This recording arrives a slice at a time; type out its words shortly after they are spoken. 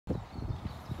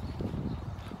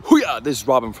Booyah! This is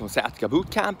Robin from Sciatica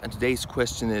Bootcamp, and today's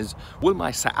question is, will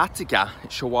my sciatica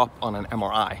show up on an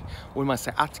MRI? Will my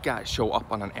sciatica show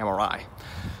up on an MRI?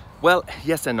 Well,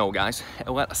 yes and no, guys.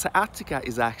 Well, sciatica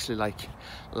is actually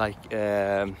like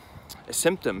a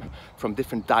symptom from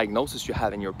different diagnoses you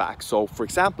have in your back. So, for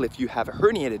example, if you have a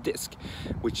herniated disc,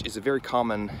 which is a very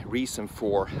common reason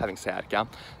for having sciatica,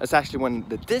 that's actually when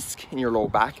the disc in your lower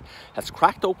back has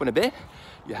cracked open a bit.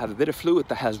 You have a bit of fluid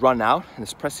that has run out and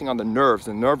is pressing on the nerves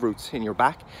and nerve roots in your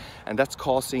back, and that's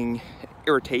causing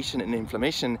irritation and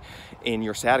inflammation in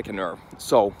your sciatica nerve.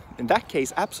 So in that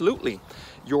case, absolutely,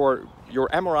 your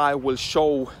MRI will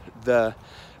show the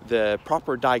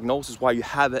proper diagnosis why you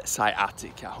have a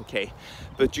sciatica, okay?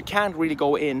 But you can't really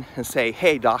go in and say,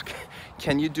 hey doc,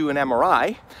 can you do an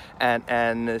MRI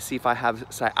and see if I have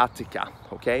sciatica,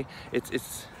 okay?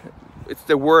 It's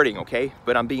the wording, okay?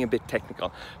 But I'm being a bit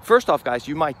technical. First off, guys,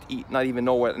 you might not even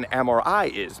know what an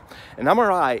MRI is. An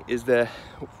MRI is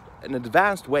an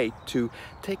advanced way to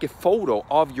take a photo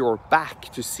of your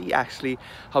back to see actually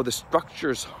how the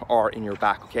structures are in your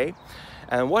back, okay?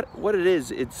 And what it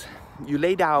is, it's you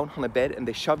lay down on a bed and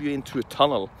they shove you into a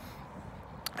tunnel.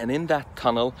 And in that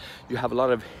tunnel, you have a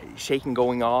lot of shaking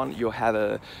going on. You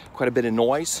have quite a bit of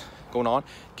noise going on.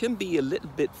 It can be a little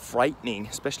bit frightening,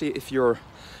 especially if you're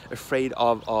afraid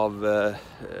of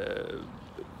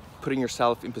putting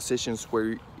yourself in positions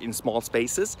where in small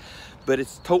spaces, but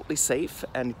it's totally safe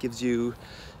and it gives you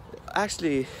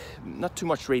actually not too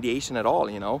much radiation at all,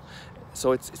 you know,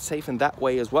 so it's safe in that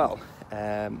way as well.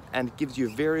 And it gives you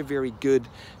a very good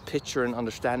picture and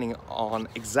understanding on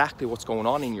exactly what's going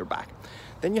on in your back.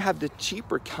 Then you have the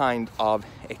cheaper kind of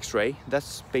x-ray.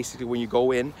 That's basically when you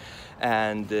go in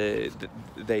and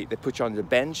they put you on the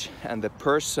bench and the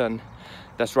person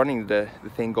that's running the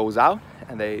thing goes out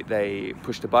and they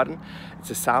push the button. It's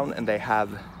a sound and they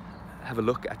have a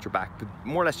look at your back. But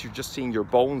more or less you're just seeing your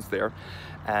bones there,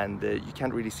 and you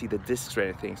can't really see the discs or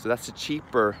anything. So that's a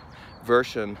cheaper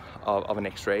version of an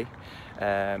x-ray,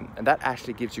 and that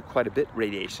actually gives you quite a bit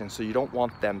radiation, so you don't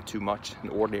want them too much, an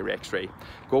ordinary x-ray.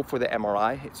 Go for the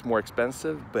MRI. It's more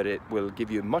expensive, but it will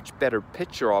give you a much better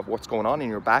picture of what's going on in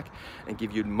your back and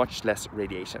give you much less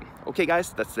radiation. Okay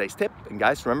guys, that's today's tip, and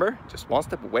guys, remember, just one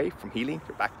step away from healing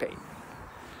your back pain.